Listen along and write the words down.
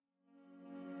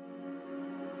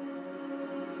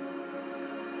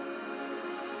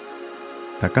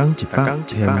逐工一百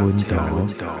天文图，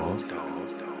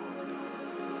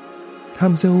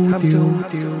探索宇宙。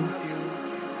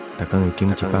逐工会经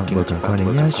一百无同款的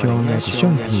影像也是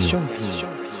相片，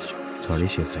带你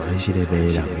熟悉认识的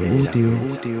迷人的宇宙。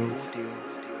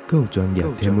还有专业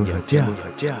天文学者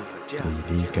为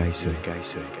你解说。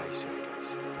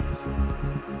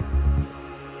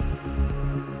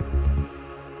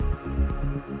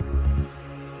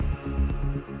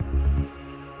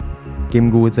金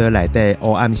牛座内底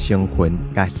乌暗星云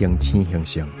甲恒星形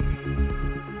成，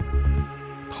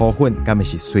土粉敢会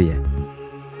是水的？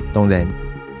当然，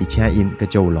而且因阁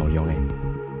足有路用的。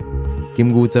金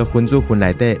牛座分子云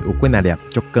内底有几若粒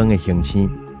足光的恒星，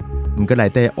毋过内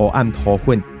底乌暗土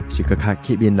粉是阁较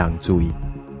吸引人注意。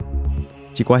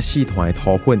一寡细团的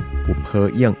土粉有泡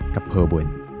影甲泡纹，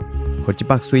互一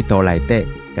北水道内底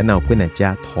敢若有几若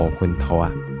只土粉土啊。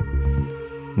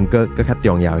毋过阁较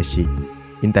重要的是，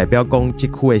因代表讲，即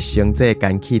区的星际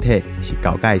间气体是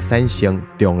交界产生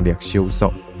重力收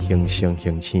缩，形成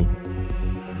恒星。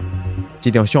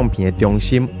这张相片的中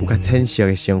心有较浅色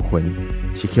的星云，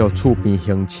是去互厝边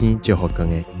恒星照互光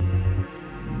的。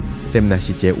这若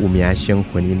是一个有名的星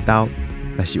云引导，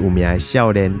若是有名的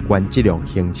少年观质量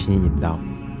恒星引导。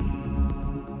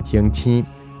恒星、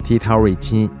铁头瑞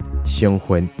星、星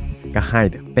云，甲海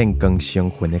的变光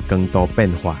星云的光度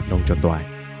变化拢足大。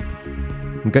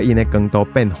不过，因的光度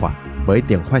变化无一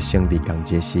定发生伫同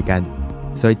一个时间，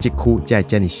所以这区才会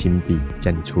这么神秘、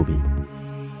这么趣味。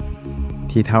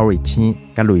铁头瑞星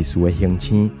甲类似的恒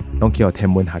星，拢去互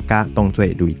天文学家当作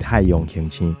类太阳恒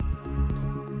星。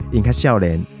因较少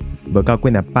年，无到几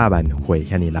若百万岁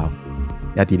遐尼老，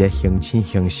也伫咧恒星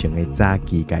形成的早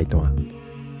期阶段。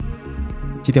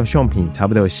这张相片差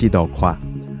不多4度宽，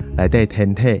内底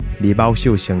天体离昴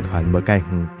宿星团无介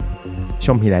远。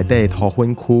相片内底土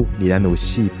粉区离咱有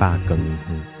400光年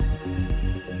远。